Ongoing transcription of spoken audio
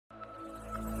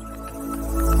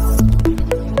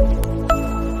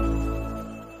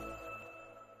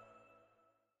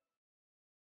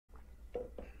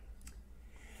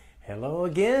Hello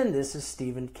again, this is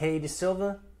Stephen K.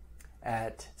 DeSilva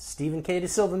at Stephen K.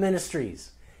 DeSilva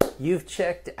Ministries. You've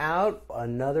checked out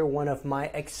another one of my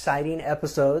exciting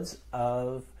episodes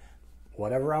of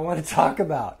whatever I want to talk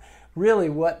about. Really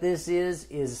what this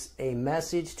is a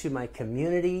message to my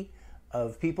community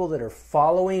of people that are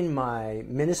following my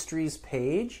ministries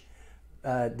page,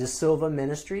 DeSilva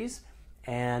Ministries.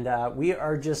 And we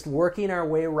are just working our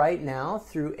way right now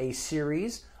through a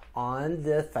series on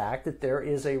the fact that there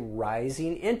is a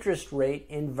rising interest rate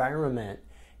environment.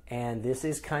 And this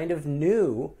is kind of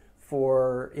new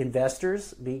for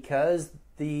investors because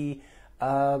the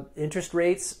interest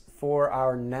rates for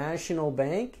our national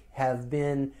bank have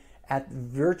been at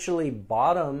virtually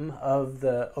bottom of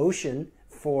the ocean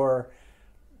for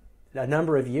a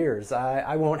number of years.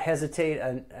 I won't hesitate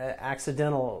an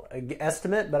accidental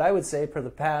estimate, but I would say for the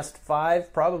past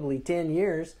 5, probably 10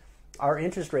 years, our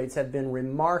interest rates have been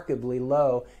remarkably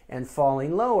low and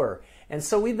falling lower. And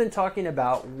so we've been talking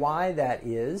about why that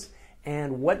is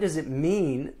and what does it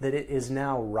mean that it is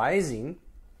now rising,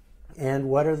 and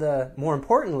what are the, more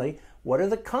importantly, what are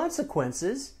the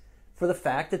consequences for the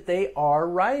fact that they are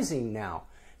rising now.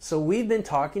 So we've been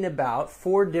talking about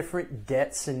 4 different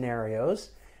debt scenarios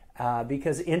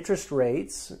because interest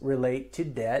rates relate to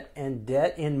debt, and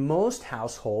debt in most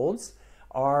households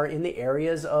are in the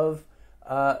areas of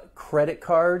credit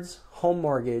cards, home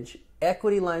mortgage,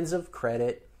 equity lines of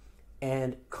credit,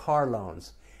 and car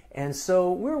loans. And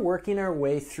so we're working our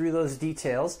way through those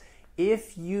details.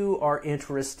 If you are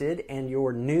interested and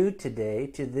you're new today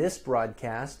to this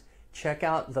broadcast, check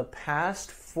out the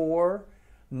past 4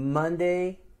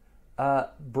 Monday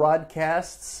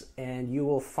broadcasts, and you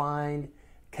will find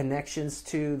connections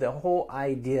to the whole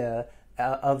idea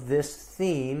of this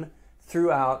theme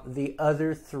throughout the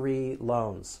other 3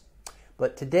 loans.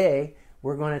 But today,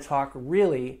 we're going to talk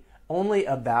really only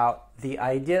about the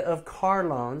idea of car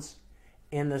loans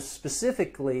and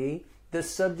specifically the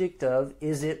subject of,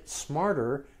 is it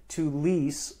smarter to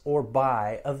lease or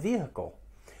buy a vehicle?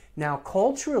 Now,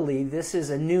 culturally, this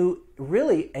is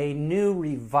really a new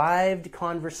revived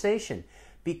conversation,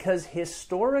 because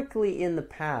historically in the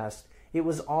past, it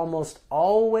was almost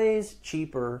always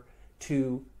cheaper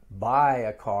to buy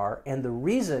a car, and the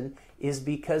reason is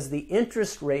because the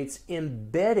interest rates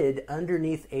embedded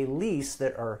underneath a lease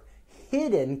that are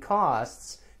hidden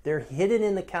costs, they're hidden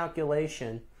in the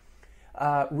calculation,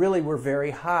 really were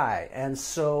very high. And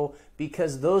so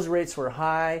because those rates were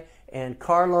high and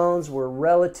car loans were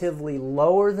relatively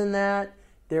lower than that,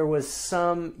 there was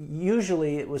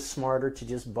usually it was smarter to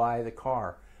just buy the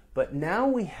car. But now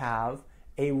we have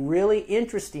a really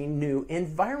interesting new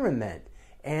environment,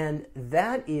 and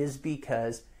that is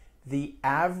because the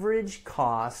average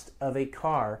cost of a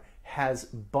car has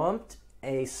bumped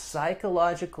a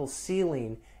psychological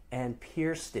ceiling and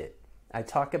pierced it. I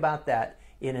talked about that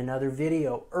in another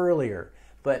video earlier,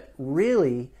 but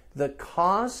really the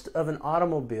cost of an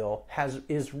automobile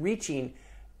is reaching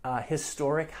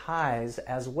historic highs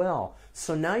as well.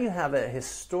 So now you have a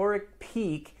historic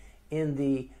peak in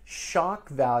the shock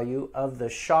value of the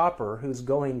shopper who's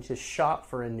going to shop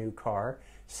for a new car.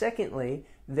 Secondly,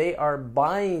 they are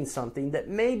buying something that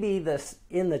may be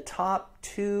in the top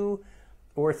 2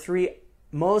 or 3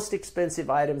 most expensive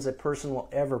items a person will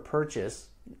ever purchase.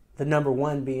 The number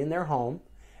 1 being their home.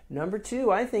 Number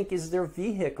 2, I think, is their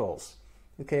vehicles.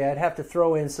 Okay, I'd have to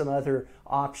throw in some other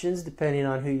options depending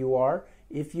on who you are.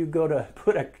 If you go to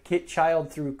put a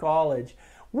child through college,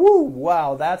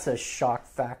 wow, that's a shock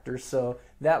factor. So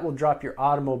that will drop your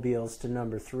automobiles to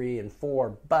number 3 and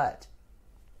 4. But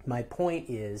my point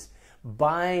is,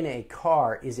 buying a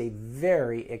car is a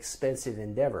very expensive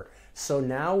endeavor. So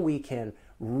now we can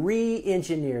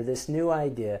re-engineer this new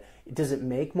idea. Does it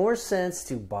make more sense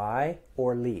to buy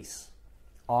or lease?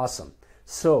 Awesome.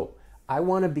 So I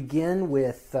want to begin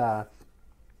with a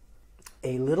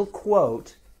little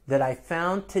quote that I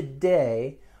found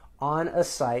today on a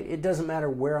site. It doesn't matter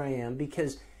where I am,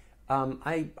 because I'm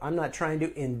not trying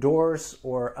to endorse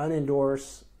or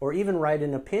unendorse or even write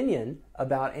an opinion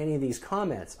about any of these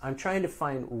comments. I'm trying to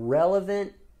find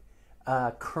relevant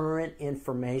current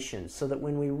information so that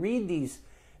when we read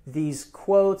these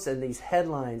quotes and these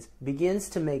headlines, begins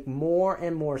to make more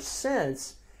and more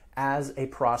sense as a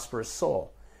prosperous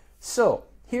soul. So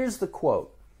here's the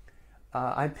quote.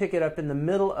 I pick it up in the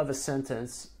middle of a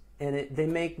sentence, and they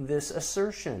make this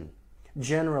assertion.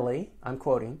 Generally, I'm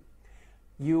quoting,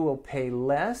 you will pay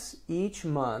less each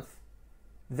month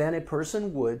than a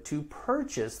person would to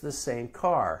purchase the same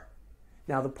car.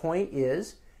 Now the point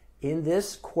is, in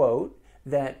this quote,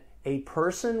 that a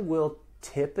person will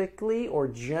typically or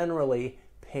generally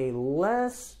pay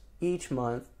less each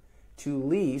month to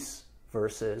lease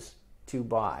versus to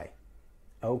buy.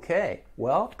 Okay,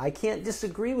 well, I can't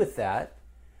disagree with that,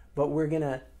 but we're going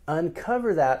to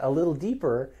uncover that a little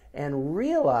deeper and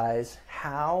realize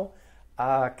how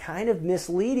kind of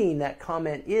misleading that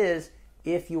comment is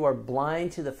if you are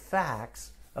blind to the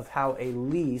facts of how a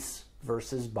lease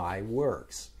versus buy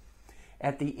works.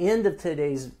 At the end of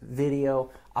today's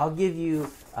video, I'll give you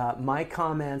my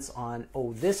comments on,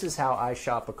 oh, this is how I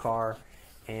shop a car,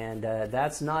 and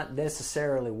that's not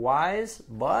necessarily wise,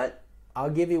 but I'll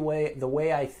give you the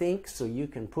way I think so you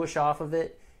can push off of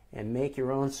it and make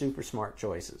your own super smart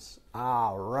choices.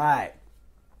 All right.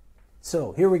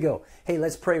 So here we go. Hey,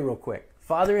 let's pray real quick.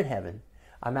 Father in heaven,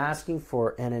 I'm asking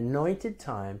for an anointed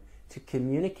time to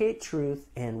communicate truth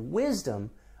and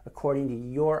wisdom according to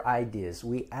your ideas.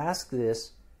 We ask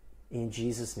this in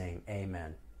Jesus' name.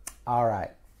 Amen. All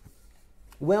right.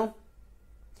 Well,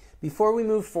 before we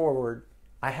move forward,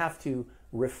 I have to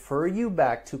refer you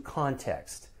back to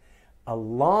context. A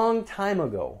long time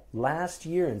ago, last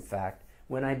year in fact,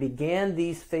 when I began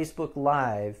these Facebook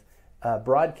Live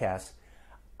broadcasts,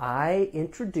 I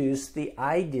introduced the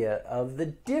idea of the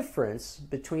difference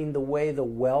between the way the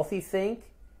wealthy think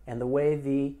and the way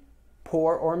the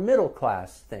poor or middle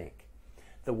class think.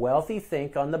 The wealthy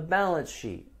think on the balance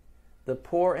sheet. The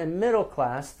poor and middle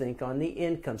class think on the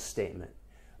income statement.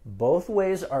 Both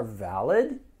ways are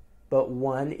valid, but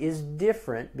one is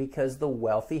different because the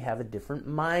wealthy have a different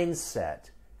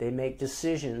mindset. They make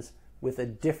decisions with a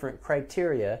different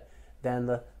criteria than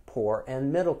the poor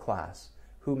and middle class,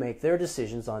 who make their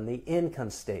decisions on the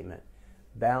income statement.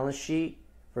 Balance sheet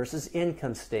versus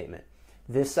income statement.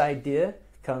 This idea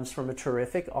comes from a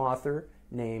terrific author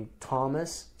named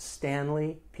Thomas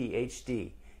Stanley,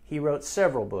 PhD. He wrote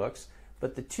several books,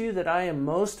 but the two that I am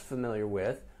most familiar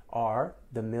with are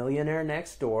The Millionaire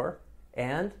Next Door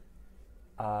and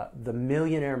The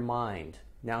Millionaire Mind.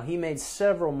 Now, he made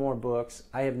several more books.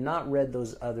 I have not read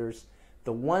those others.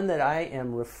 The one that I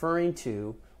am referring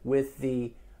to with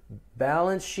the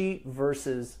balance sheet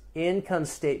versus income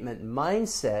statement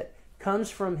mindset comes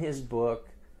from his book,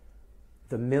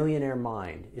 The Millionaire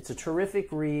Mind. It's a terrific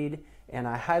read, and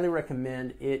I highly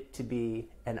recommend it to be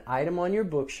an item on your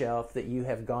bookshelf that you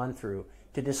have gone through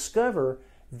to discover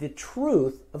the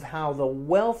truth of how the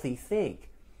wealthy think.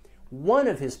 One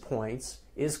of his points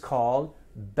is called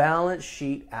balance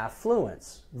sheet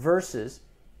affluence versus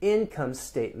income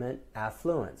statement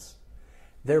affluence.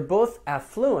 They're both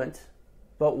affluent,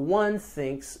 but one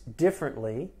thinks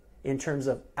differently in terms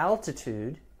of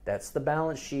altitude, that's the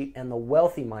balance sheet and the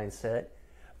wealthy mindset,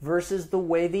 versus the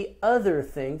way the other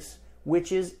thinks,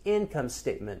 which is income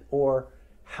statement, or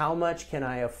how much can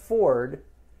I afford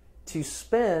to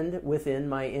spend within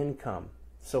my income.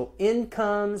 So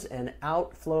incomes and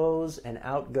outflows and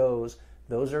outgoes,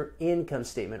 those are income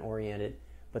statement oriented,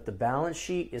 but the balance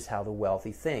sheet is how the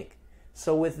wealthy think.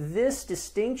 So with this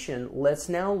distinction, let's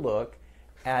now look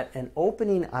at an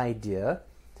opening idea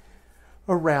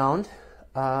around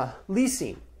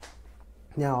leasing.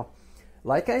 Now,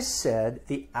 like I said,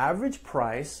 the average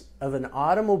price of an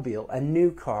automobile, a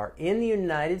new car in the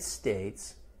United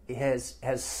States has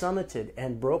summited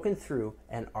and broken through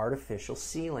an artificial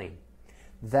ceiling.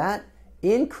 That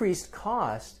increased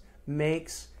cost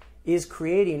is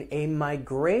creating a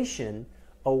migration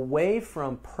away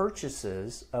from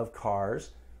purchases of cars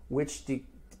which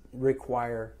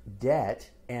require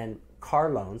debt and car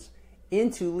loans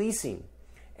into leasing.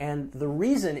 And the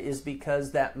reason is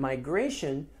because that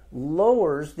migration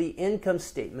lowers the income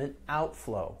statement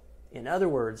outflow. In other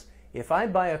words, if I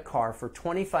buy a car for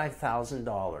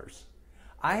 $25,000,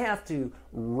 I have to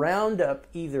round up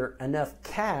either enough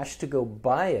cash to go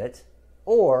buy it,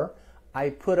 or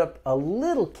I put up a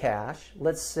little cash,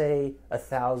 let's say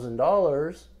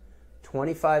 $1,000,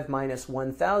 25 minus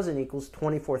 1,000 equals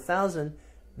 24,000,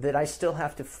 that I still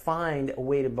have to find a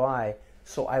way to buy.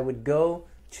 So I would go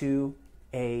to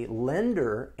a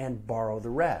lender and borrow the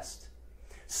rest.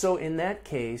 So in that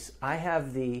case, I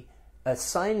have the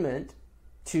assignment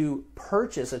to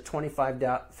purchase a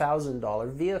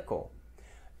 $25,000 vehicle.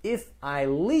 If I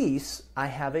lease, I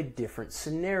have a different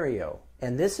scenario.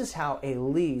 And this is how a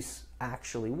lease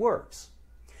actually works.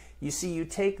 You see, you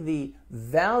take the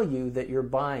value that you're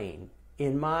buying,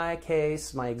 in my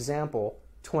case, my example,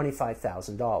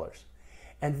 $25,000.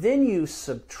 And then you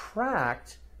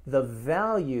subtract the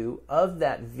value of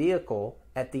that vehicle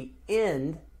at the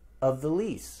end of the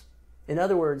lease. In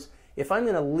other words, if I'm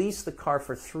going to lease the car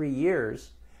for 3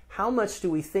 years, how much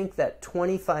do we think that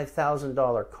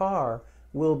 $25,000 car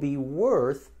will be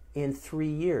worth in 3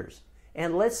 years?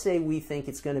 And let's say we think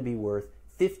it's going to be worth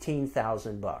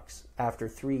 $15,000 after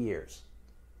 3 years.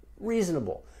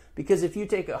 Reasonable, Because if you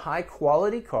take a high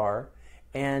quality car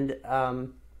and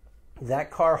that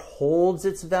car holds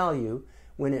its value,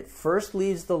 when it first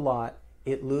leaves the lot,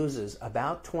 it loses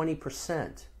about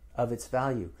 20% of its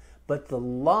value. But the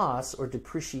loss or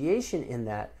depreciation in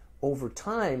that over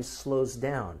time slows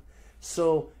down.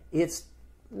 So it's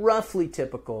roughly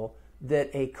typical that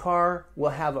a car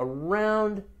will have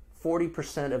around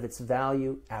 40% of its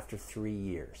value after 3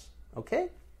 years. Okay?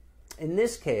 In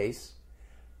this case,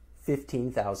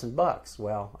 $15,000.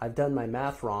 Well, I've done my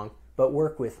math wrong, but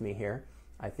work with me here.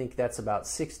 I think that's about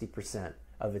 60%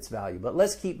 of its value. But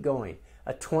let's keep going.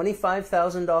 A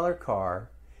 $25,000 car,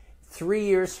 3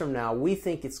 years from now, we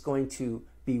think it's going to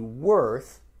be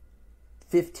worth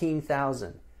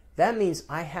 $15,000. That means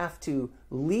I have to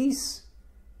lease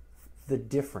the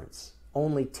difference,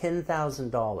 only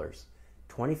 $10,000.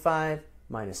 25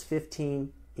 minus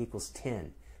 15 equals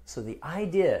 10. So the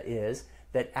idea is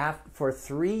that for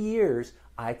 3 years,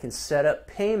 I can set up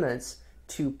payments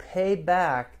to pay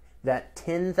back that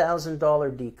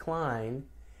 $10,000 decline,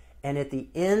 and at the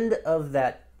end of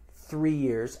that 3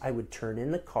 years, I would turn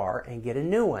in the car and get a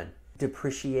new one.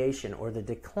 Depreciation, or the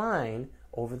decline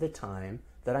over the time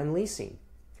that I'm leasing.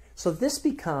 So this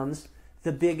becomes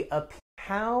the big appeal.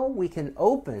 How we can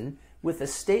open with a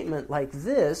statement like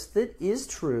this that is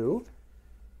true,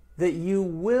 that you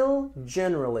will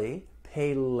generally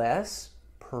pay less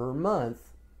per month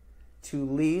to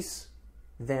lease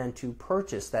than to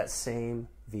purchase that same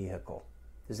vehicle.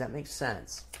 Does that make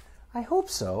sense? I hope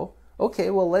so. Okay,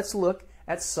 well, let's look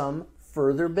at some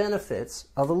further benefits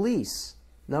of a lease.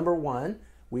 Number one,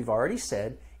 we've already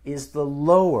said, is the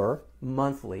lower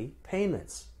monthly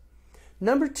payments.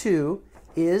 Number two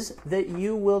is that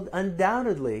you will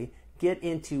undoubtedly get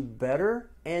into better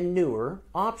and newer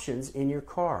options in your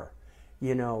car.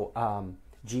 You know,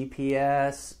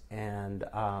 GPS and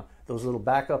those little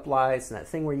backup lights and that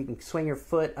thing where you can swing your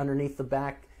foot underneath the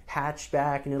back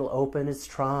hatchback and it'll open its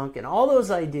trunk, and all those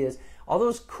ideas, all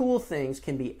those cool things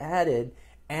can be added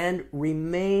and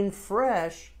remain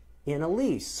fresh in a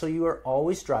lease. So you are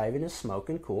always driving a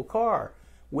smoking cool car,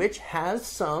 which has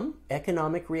some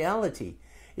economic reality.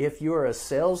 If you're a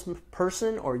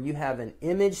salesperson or you have an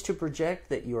image to project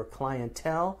that your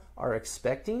clientele are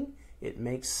expecting, it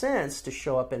makes sense to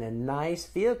show up in a nice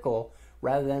vehicle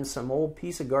rather than some old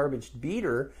piece of garbage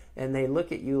beater and they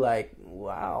look at you like,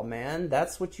 wow, man,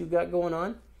 that's what you got going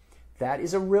on? That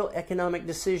is a real economic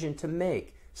decision to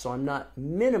make. So I'm not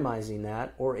minimizing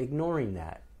that or ignoring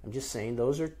that. I'm just saying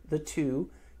those are the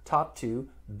top two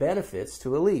benefits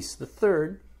to a lease. The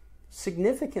third,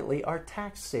 significantly, are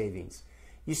tax savings.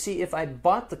 You see, if I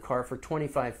bought the car for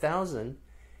 $25,000,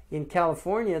 in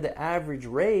California, the average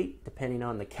rate, depending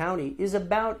on the county, is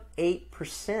about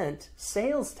 8%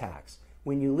 sales tax.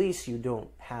 When you lease, you don't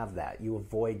have that. You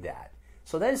avoid that.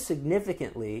 So that is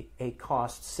significantly a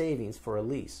cost savings for a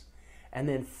lease. And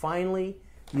then finally,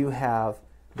 you have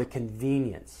the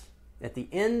convenience. At the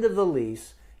end of the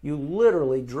lease, you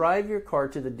literally drive your car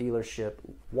to the dealership,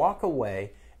 walk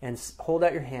away, and hold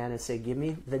out your hand and say, give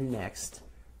me the next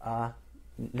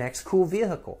cool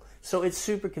vehicle. So it's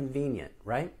super convenient,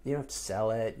 right? You don't have to sell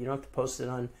it. You don't have to post it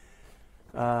on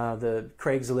the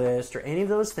Craigslist or any of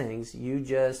those things.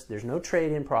 There's no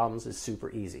trade-in problems. It's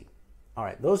super easy. All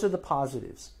right, those are the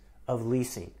positives of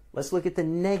leasing. Let's look at the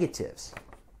negatives.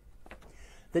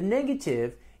 The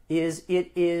negative is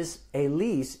a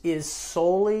lease is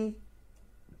solely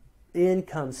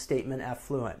income statement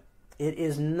affluent. It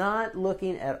is not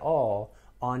looking at all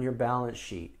on your balance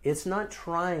sheet. It's not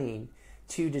trying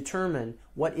to determine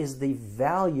what is the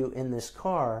value in this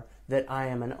car that I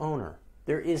am an owner.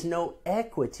 There is no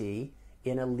equity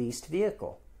in a leased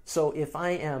vehicle. So if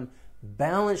I am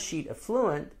balance sheet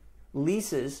affluent,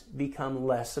 leases become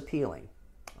less appealing.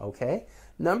 Okay?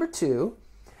 Number two,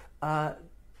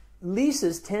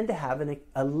 leases tend to have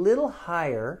a little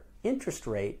higher interest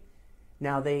rate.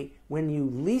 Now, when you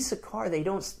lease a car, they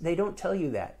don't tell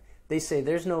you that. They say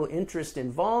there's no interest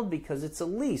involved because it's a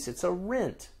lease, it's a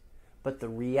rent. But the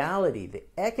reality, the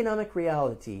economic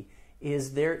reality,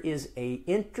 is there is an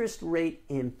interest rate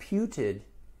imputed,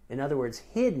 in other words,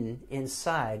 hidden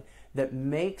inside, that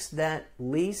makes that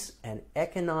lease an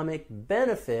economic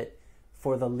benefit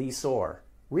for the leasor.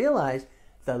 Realize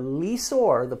the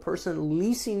leasor, the person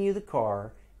leasing you the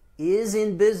car, is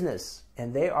in business,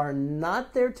 and they are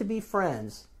not there to be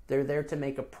friends. They're there to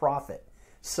make a profit.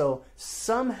 So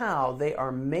somehow they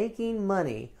are making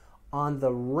money on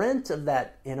the rent of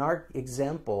that, in our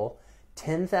example,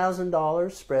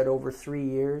 $10,000 spread over 3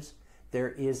 years. There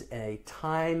is a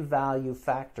time value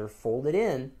factor folded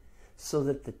in so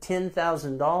that the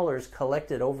 $10,000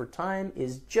 collected over time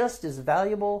is just as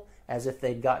valuable as if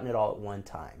they'd gotten it all at one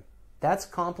time. That's a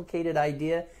complicated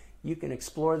idea. You can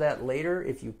explore that later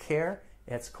if you care.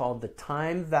 It's called the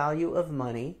time value of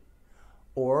money,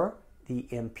 or the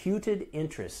imputed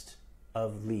interest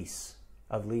of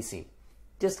leasing.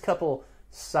 Just a couple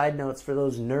side notes for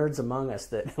those nerds among us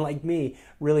that, like me,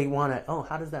 really want to, oh,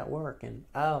 how does that work? And,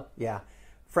 oh, yeah.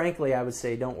 Frankly, I would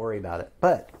say don't worry about it.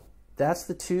 But that's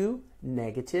the two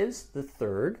negatives. The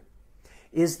third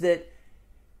is that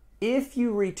if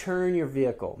you return your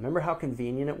vehicle, remember how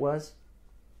convenient it was?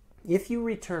 If you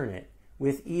return it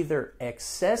with either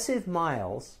excessive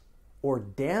miles or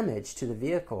damage to the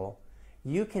vehicle,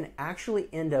 you can actually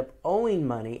end up owing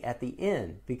money at the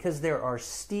end because there are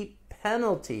steep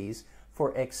penalties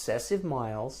for excessive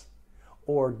miles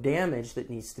or damage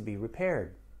that needs to be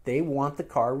repaired. They want the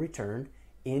car returned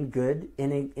in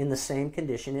the same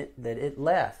condition that it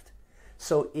left.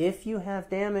 So if you have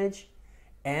damage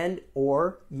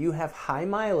or you have high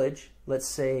mileage, let's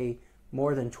say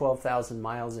more than 12,000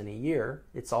 miles in a year,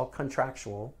 it's all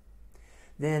contractual,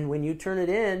 then when you turn it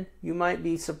in, you might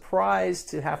be surprised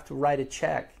to have to write a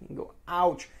check and go,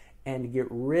 ouch, and get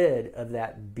rid of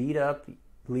that beat up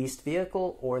leased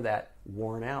vehicle or that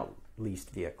worn out leased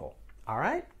vehicle. All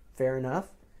right, fair enough.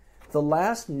 The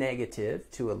last negative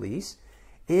to a lease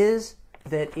is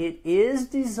that it is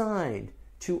designed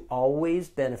to always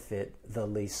benefit the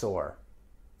lessor,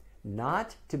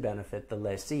 not to benefit the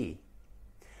lessee.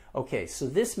 Okay, so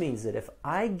this means that if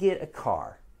I get a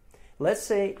car, let's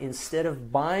say instead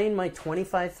of buying my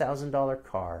 $25,000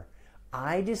 car,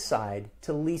 I decide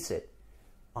to lease it.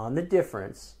 On the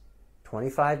difference,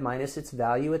 25 minus its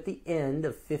value at the end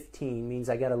of 15 means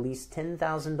I got to lease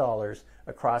 $10,000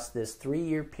 across this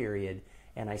 3-year period,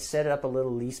 and I set up a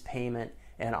little lease payment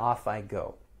and off I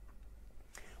go.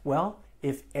 Well,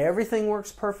 if everything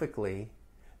works perfectly,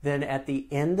 then at the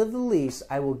end of the lease,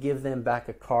 I will give them back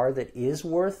a car that is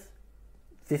worth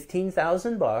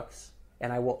 $15,000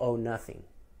 and I will owe nothing.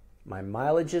 My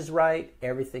mileage is right,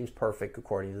 everything's perfect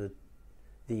according to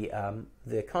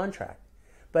the contract.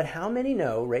 But how many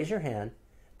know, raise your hand,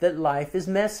 that life is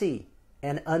messy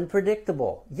and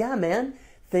unpredictable? Yeah, man,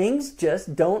 things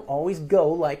just don't always go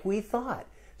like we thought.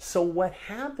 So what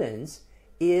happens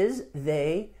is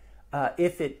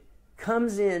if it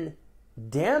comes in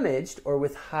damaged or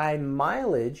with high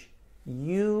mileage,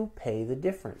 you pay the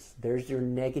difference. There's your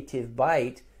negative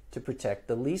bite to protect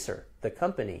the leaser, the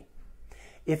company.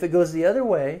 If it goes the other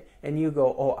way and you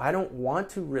go, oh, I don't want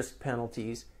to risk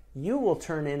penalties, you will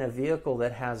turn in a vehicle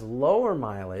that has lower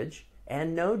mileage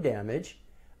and no damage,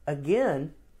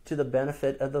 again, to the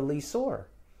benefit of the lessor.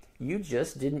 You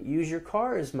just didn't use your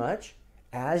car as much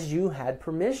as you had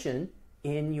permission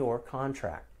in your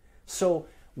contract. So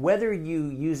whether you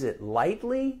use it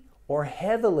lightly or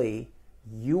heavily,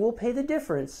 you will pay the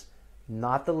difference,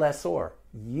 not the lessor.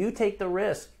 You take the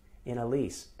risk in a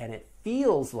lease, and it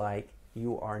feels like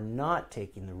you are not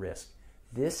taking the risk.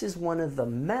 This is one of the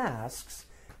masks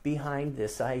behind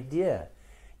this idea.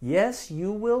 Yes,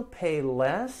 you will pay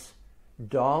less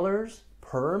dollars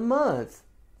per month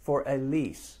for a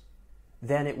lease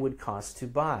than it would cost to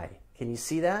buy. Can you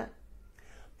see that?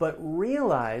 But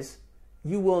realize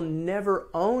you will never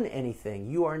own anything.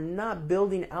 You are not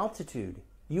building altitude.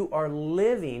 You are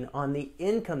living on the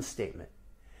income statement.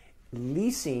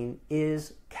 Leasing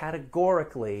is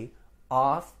categorically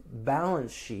off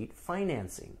balance sheet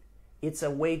financing. It's a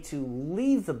way to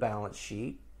leave the balance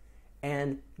sheet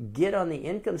and get on the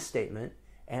income statement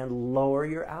and lower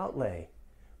your outlay.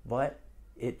 But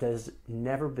it does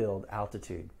never build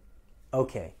altitude.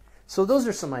 Okay, so those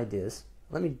are some ideas.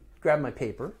 Let me grab my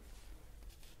paper.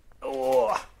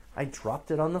 Oh, I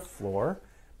dropped it on the floor.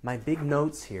 My big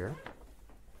notes here.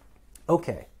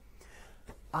 Okay,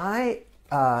 I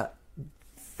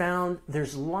found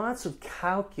there's lots of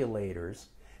calculators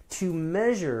to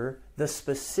measure the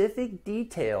specific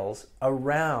details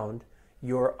around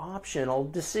your optional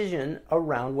decision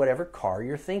around whatever car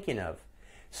you're thinking of.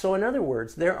 So in other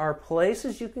words, there are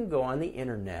places you can go on the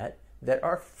internet that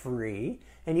are free,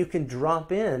 and you can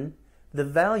drop in the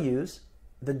values,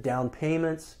 the down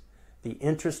payments, the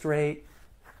interest rate,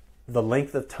 the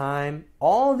length of time.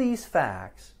 All these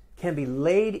facts can be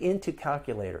laid into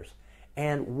calculators.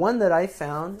 And one that I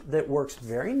found that works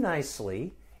very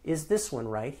nicely is this one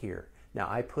right here. Now,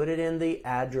 I put it in the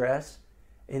address,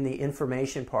 in the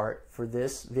information part for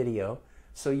this video,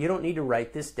 so you don't need to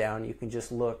write this down. You can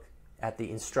just look at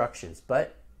the instructions.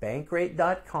 But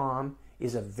Bankrate.com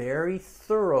is a very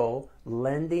thorough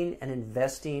lending and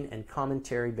investing and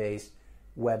commentary-based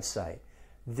website.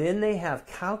 Then they have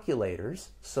calculators.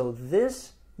 So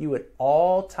this you would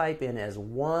all type in as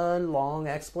one long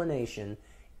explanation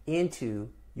into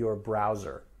your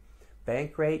browser.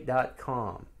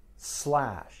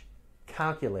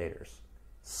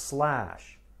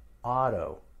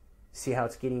 Bankrate.com/calculators/auto. See how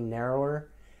it's getting narrower?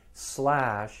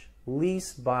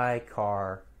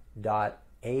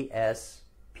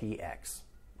 /leasebycar.aspx.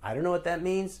 I don't know what that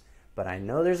means, but I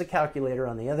know there's a calculator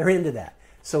on the other end of that.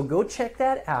 So go check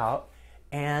that out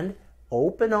and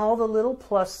open all the little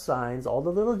plus signs, all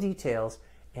the little details,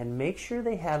 and make sure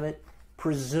they haven't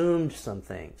presumed some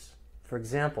things. For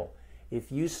example,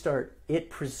 if you start, it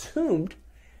presumed,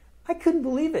 I couldn't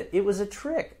believe it. It was a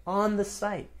trick on the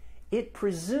site. It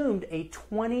presumed a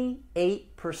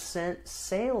 28%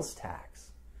 sales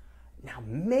tax. Now,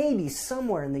 maybe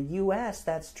somewhere in the U.S.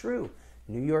 that's true.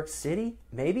 New York City,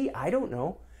 maybe, I don't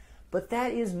know. But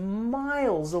that is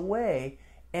miles away.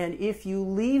 And if you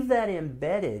leave that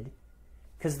embedded,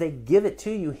 because they give it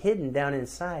to you hidden down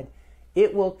inside,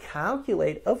 it will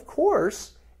calculate, of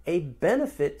course, a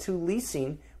benefit to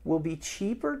leasing will be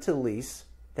cheaper to lease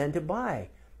than to buy.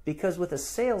 Because with a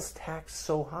sales tax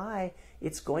so high,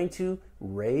 it's going to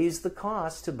raise the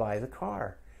cost to buy the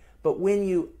car. But when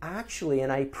you actually,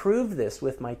 and I proved this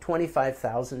with my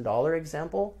 $25,000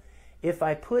 example, if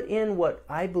I put in what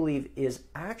I believe is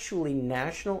actually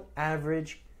national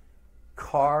average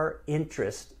car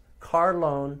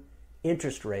loan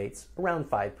interest rates, around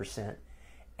 5%,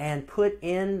 and put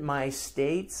in my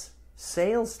state's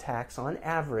sales tax on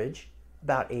average,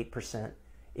 about 8%,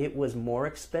 it was more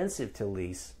expensive to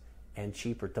lease and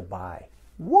cheaper to buy.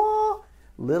 Whoa!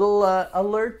 Little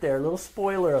alert there, little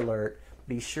spoiler alert.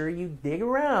 Be sure you dig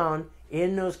around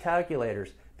in those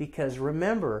calculators, because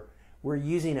remember, we're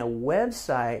using a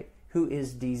website who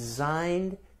is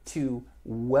designed to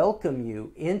welcome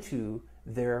you into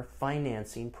their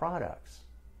financing products.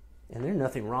 And there's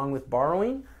nothing wrong with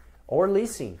borrowing or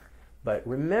leasing. But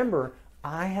remember,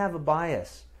 I have a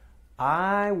bias.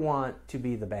 I want to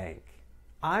be the bank.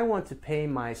 I want to pay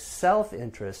my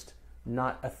self-interest,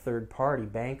 not a third-party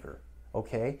banker.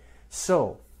 Okay?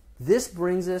 So, this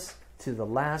brings us to the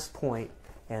last point,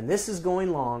 and this is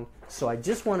going long, so I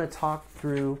just want to talk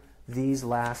through these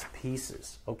last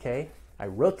pieces. Okay? I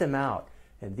wrote them out,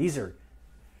 and these are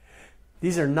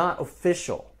not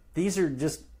official. These are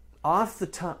just off the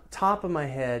top of my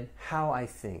head how I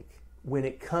think when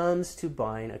it comes to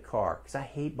buying a car, because I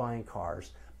hate buying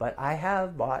cars, but I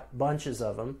have bought bunches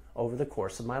of them over the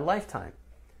course of my lifetime.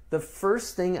 The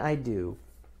first thing I do,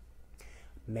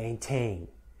 maintain.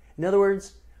 In other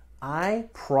words, I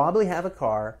probably have a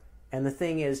car, and the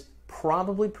thing is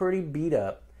probably pretty beat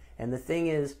up, and the thing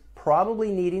is probably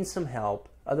needing some help.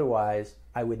 Otherwise,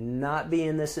 I would not be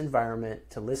in this environment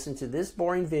to listen to this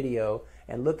boring video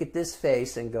and look at this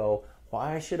face and go,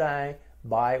 why should I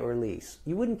buy or lease?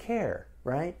 You wouldn't care,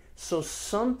 right? So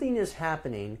something is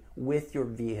happening with your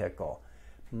vehicle.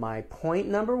 My point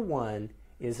number one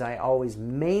is I always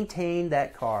maintain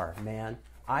that car, man.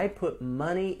 I put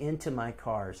money into my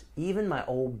cars, even my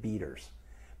old beaters,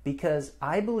 because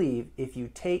I believe if you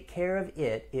take care of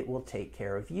it, it will take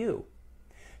care of you.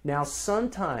 Now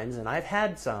sometimes, and I've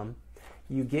had some,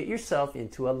 you get yourself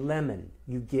into a lemon.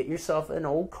 You get yourself an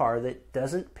old car that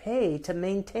doesn't pay to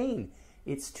maintain.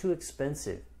 It's too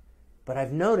expensive. But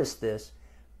I've noticed this.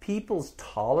 People's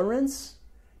tolerance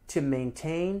to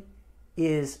maintain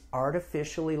is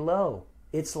artificially low.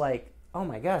 It's like, oh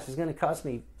my gosh, it's going to cost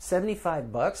me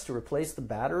 $75 to replace the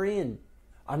battery, and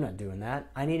I'm not doing that.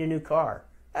 I need a new car.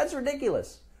 That's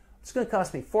ridiculous. It's going to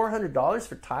cost me $400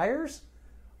 for tires?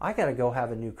 I got to go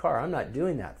have a new car. I'm not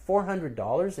doing that.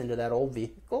 $400 into that old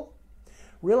vehicle?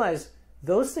 Realize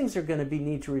those things are going to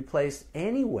need to replace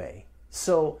anyway.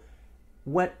 So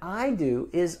what I do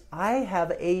is I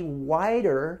have a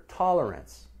wider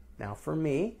tolerance. Now for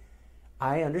me,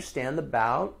 I understand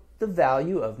about the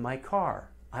value of my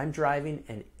car. I'm driving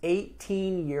an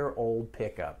 18-year-old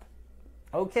pickup.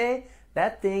 Okay?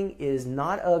 That thing is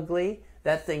not ugly.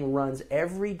 That thing runs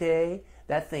every day.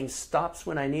 That thing stops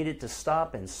when I need it to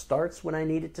stop and starts when I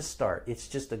need it to start. It's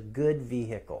just a good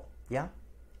vehicle. Yeah?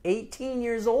 18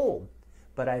 years old,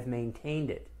 but I've maintained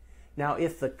it. Now,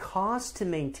 if the cost to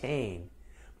maintain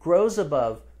grows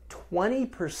above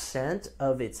 20%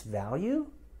 of its value,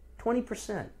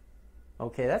 20%,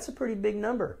 okay, that's a pretty big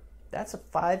number. That's a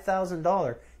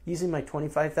 $5,000. Using my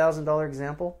 $25,000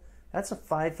 example, that's a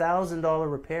 $5,000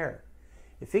 repair.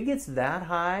 If it gets that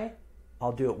high,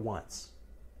 I'll do it once.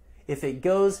 If it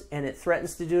goes and it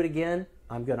threatens to do it again,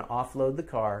 I'm going to offload the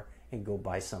car and go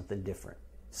buy something different.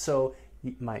 So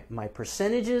my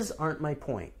percentages aren't my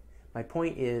point. My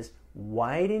point is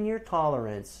widen your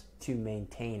tolerance to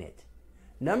maintain it.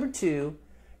 Number two,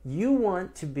 you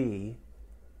want to be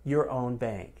your own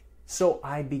bank. So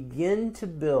I begin to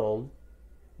build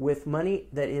with money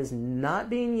that is not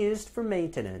being used for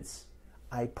maintenance,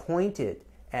 I point it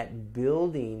at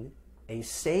building a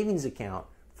savings account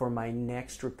for my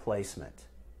next replacement.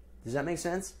 Does that make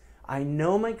sense? I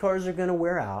know my cars are going to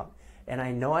wear out, and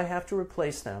I know I have to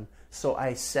replace them, so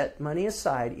I set money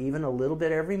aside, even a little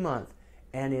bit every month,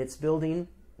 and it's building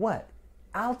what?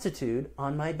 Altitude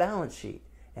on my balance sheet.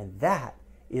 And that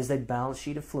is a balance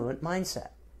sheet affluent mindset.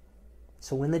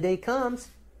 So when the day comes,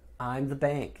 I'm the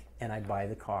bank and I buy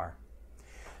the car.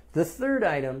 The third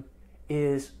item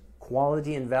is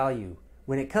quality and value.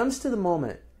 When it comes to the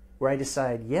moment where I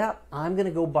decide, yeah, I'm going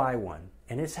to go buy one,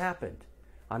 and it's happened.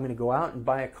 I'm going to go out and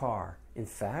buy a car. In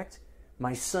fact,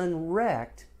 my son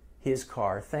wrecked his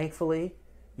car. Thankfully,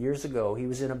 years ago, he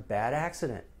was in a bad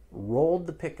accident, rolled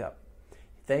the pickup.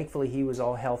 Thankfully, he was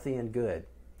all healthy and good.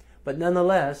 But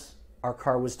nonetheless, our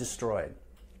car was destroyed.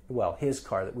 Well, his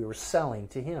car that we were selling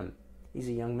to him. He's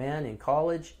a young man in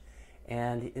college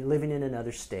and living in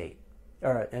another state,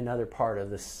 or another part of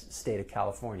the state of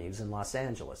California. He was in Los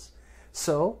Angeles.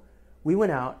 So we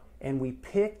went out and we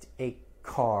picked a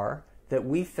car that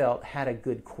we felt had a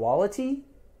good quality,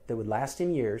 that would last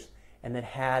him years, and that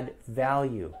had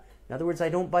value. In other words, I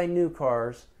don't buy new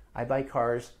cars. I buy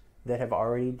cars that have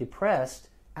already pressed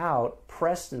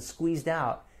and squeezed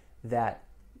out that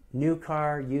new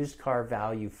car, used car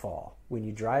value fall. When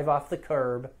you drive off the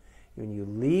curb, when you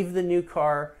leave the new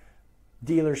car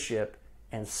dealership,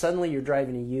 and suddenly you're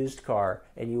driving a used car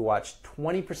and you watch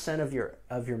 20%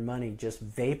 of your money just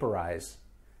vaporize,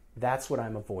 that's what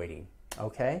I'm avoiding,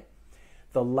 okay?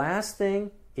 The last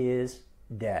thing is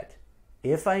debt.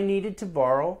 If I needed to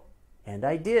borrow, and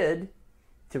I did,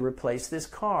 to replace this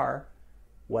car,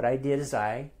 what I did is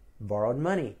I borrowed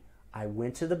money. I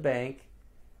went to the bank.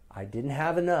 I didn't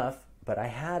have enough, but I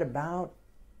had about,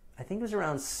 I think it was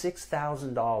around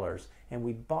 $6,000, and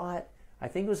we bought, I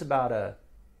think it was about a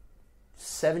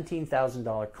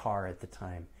 $17,000 car at the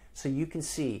time. So you can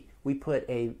see we put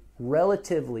a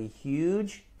relatively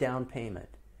huge down payment,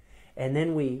 and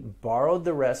then we borrowed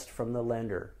the rest from the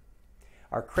lender.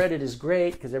 Our credit is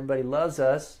great because everybody loves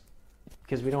us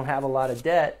because we don't have a lot of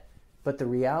debt, but the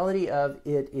reality of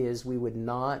it is we would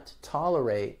not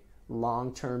tolerate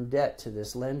long-term debt to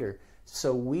this lender.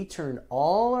 So we turned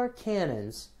all our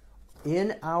cannons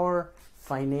in our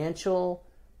financial,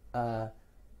 the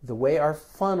way our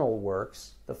funnel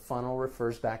works. The funnel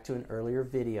refers back to an earlier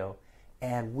video,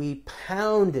 and we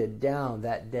pounded down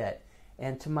that debt.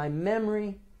 And to my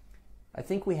memory, I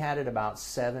think we had it about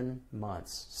 7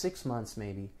 months, 6 months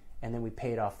maybe, and then we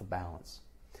paid off the balance.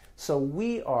 So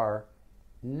we are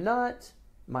not,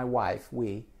 my wife,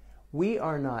 we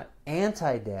are not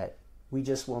anti-debt. We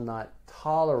just will not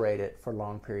tolerate it for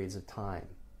long periods of time.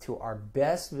 To our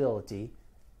best ability,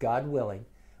 God willing,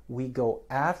 we go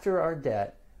after our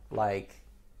debt like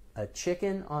a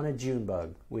chicken on a June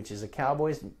bug, which is a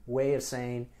cowboy's way of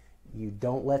saying you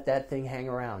don't let that thing hang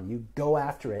around. You go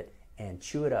after it and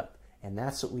chew it up. And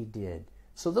that's what we did.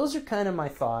 So those are kind of my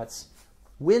thoughts.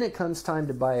 When it comes time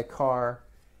to buy a car,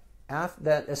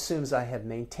 that assumes I have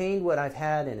maintained what I've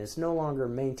had and it's no longer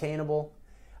maintainable.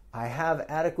 I have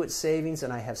adequate savings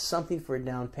and I have something for a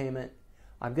down payment.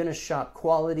 I'm going to shop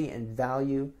quality and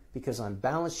value because I'm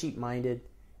balance sheet minded.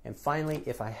 And finally,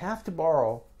 if I have to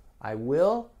borrow, I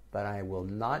will, but I will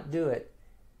not do it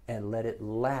and let it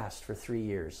last for 3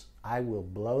 years. I will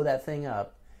blow that thing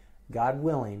up, God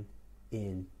willing,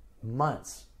 in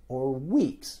months or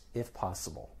weeks if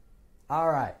possible. All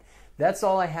right, that's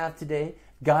all I have today.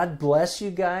 God bless you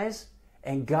guys,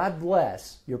 and God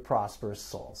bless your prosperous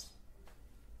souls.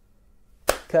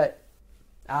 Cut.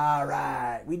 All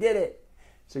right, we did it.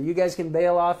 So you guys can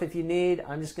bail off if you need.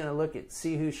 I'm just going to look at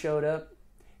see who showed up.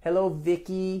 Hello,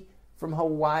 Vicky from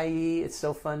Hawaii. It's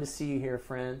so fun to see you here,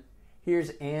 friend.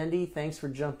 Here's Andy. Thanks for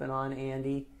jumping on,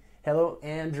 Andy. Hello,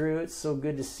 Andrew. It's so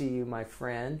good to see you, my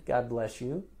friend. God bless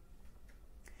you.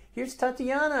 Here's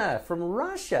Tatiana from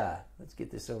Russia. Let's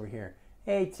get this over here.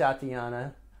 Hey,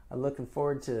 Tatiana. I'm looking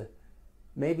forward to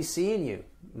maybe seeing you.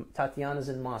 Tatiana's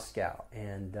in Moscow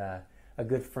and a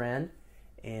good friend.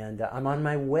 And I'm on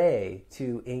my way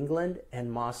to England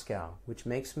and Moscow, which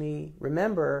makes me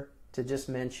remember to just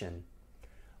mention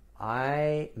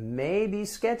I may be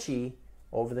sketchy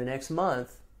over the next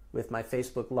month with my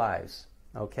Facebook Lives.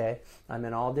 Okay? I'm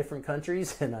in all different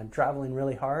countries and I'm traveling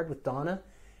really hard with Donna.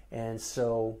 And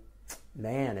so,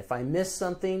 man, if I miss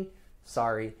something,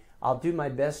 sorry. I'll do my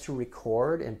best to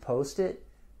record and post it,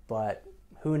 but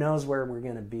who knows where we're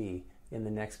going to be in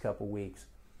the next couple weeks.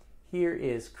 Here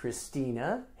is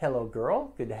Christina. Hello,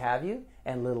 girl. Good to have you.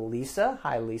 And little Lisa.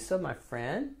 Hi, Lisa, my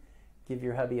friend. Give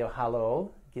your hubby a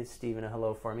hello. Give Stephen a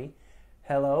hello for me.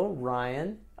 Hello,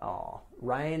 Ryan. Oh,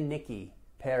 Ryan Nicky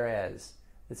Perez.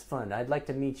 It's fun. I'd like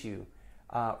to meet you.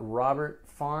 Robert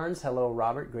Farnes. Hello,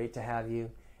 Robert. Great to have you.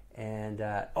 And,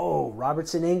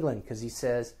 Robert's in England because he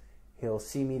says he'll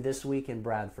see me this week in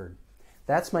Bradford.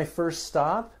 That's my first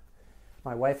stop.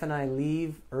 My wife and I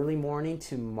leave early morning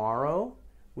tomorrow,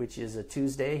 which is a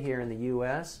Tuesday here in the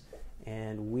U.S.,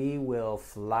 and we will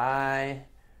fly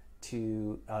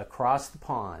to across the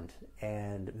pond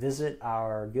and visit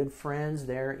our good friends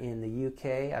there in the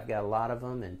UK. I've got a lot of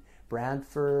them in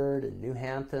Bradford and New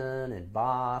Hampton and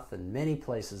Bath and many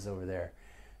places over there.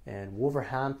 And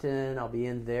Wolverhampton, I'll be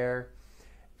in there.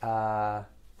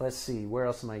 Let's see, where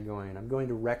else am I going? I'm going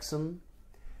to Wrexham.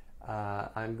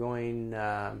 I'm going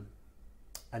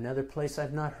another place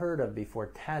I've not heard of before,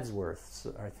 Tadsworth.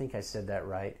 So, I think I said that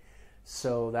right.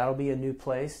 So that'll be a new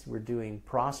place. We're doing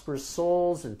Prosperous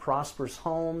Souls and Prosperous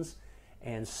Homes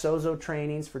and Sozo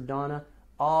trainings for Donna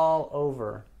all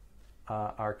over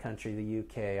our country, the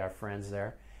UK, our friends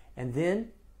there. And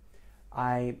then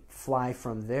I fly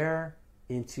from there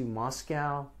into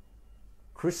Moscow,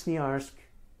 Krasnoyarsk,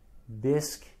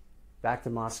 Bisk, back to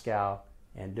Moscow,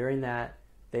 and during that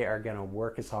they are going to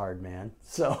work as hard, man.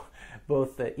 So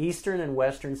both the eastern and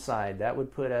western side, that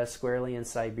would put us squarely in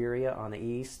Siberia on the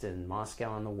east and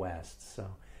Moscow on the west. So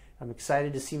I'm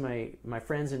excited to see my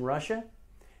friends in Russia,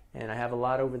 and I have a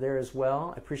lot over there as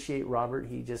well. I appreciate Robert.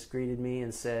 He just greeted me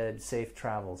and said safe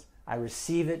travels. I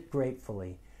receive it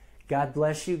gratefully. God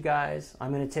bless you guys.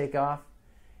 I'm going to take off.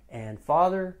 And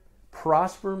Father,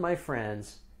 prosper my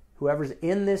friends, whoever's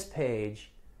in this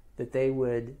page, that they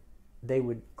would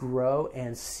grow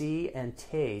and see and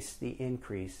taste the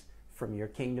increase from your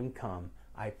kingdom come.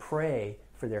 I pray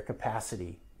for their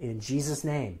capacity. In Jesus'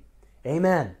 name,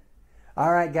 amen.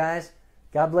 All right, guys.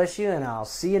 God bless you, and I'll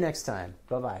see you next time.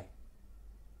 Bye-bye.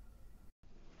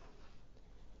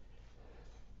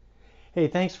 Hey,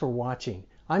 thanks for watching.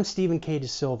 I'm Stephen K. De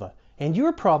Silva, and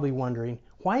you're probably wondering,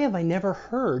 why have I never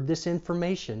heard this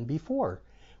information before?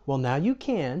 Well, now you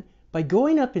can by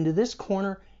going up into this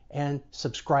corner and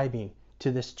subscribing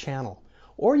to this channel.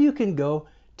 Or you can go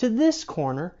to this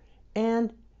corner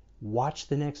and watch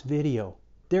the next video.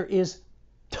 There is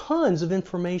tons of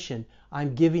information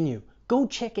I'm giving you. Go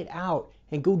check it out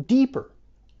and go deeper.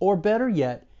 Or better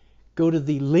yet, go to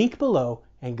the link below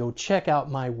and go check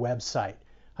out my website.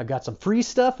 I've got some free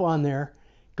stuff on there.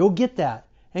 Go get that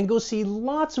and go see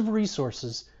lots of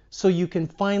resources so you can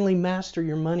finally master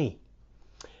your money.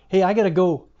 Hey, I gotta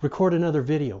go record another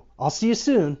video. I'll see you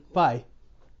soon. Bye.